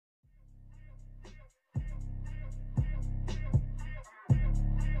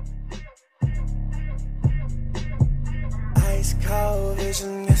cold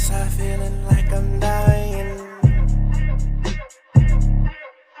vision, yes, I'm feeling like I'm dying.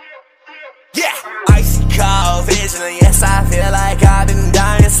 Yeah, icy cold vision, yes, I feel like I've been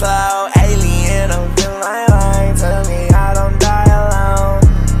dying slow. Alien, I'm in my mind, tell me I don't die alone.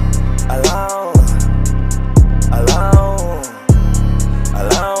 Alone, alone,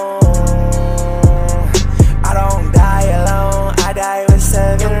 alone. I don't die alone, I die with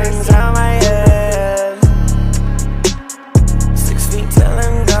 7 rings on my head. 6 feet till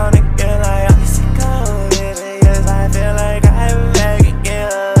I'm gonna get like icy cold vision, yes, I feel like I'm back again.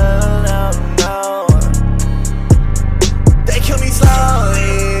 No, they kill me slowly.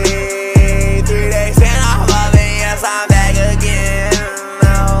 3 days and I'm of it, yes, I'm back again.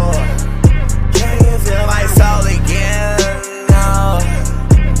 No, can you feel my soul again? No,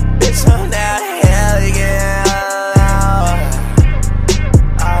 bitch, I'm down to hell again. No,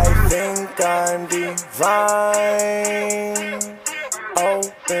 I think I'm divine.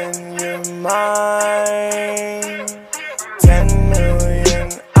 Open your mind. 10 million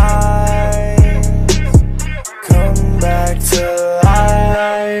eyes come back to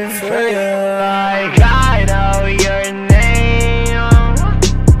life. Feel like I know your name.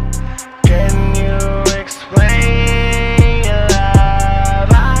 Can you explain love?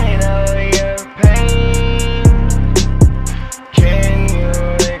 I know your pain. Can you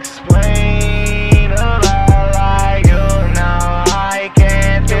explain love like you know I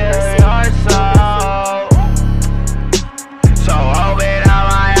can't feel your soul? So open up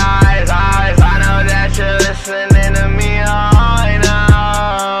my eyes, I know that you're listening to me, oh, I know.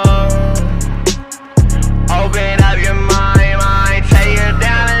 Open up your mind, take her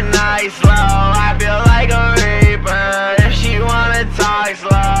down a nice slow. I feel like a reaper, if she wanna talk slow,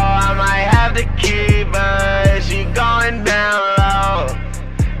 I might have to keep her, she going down low.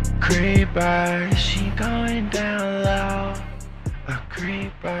 Creeper, she going down low.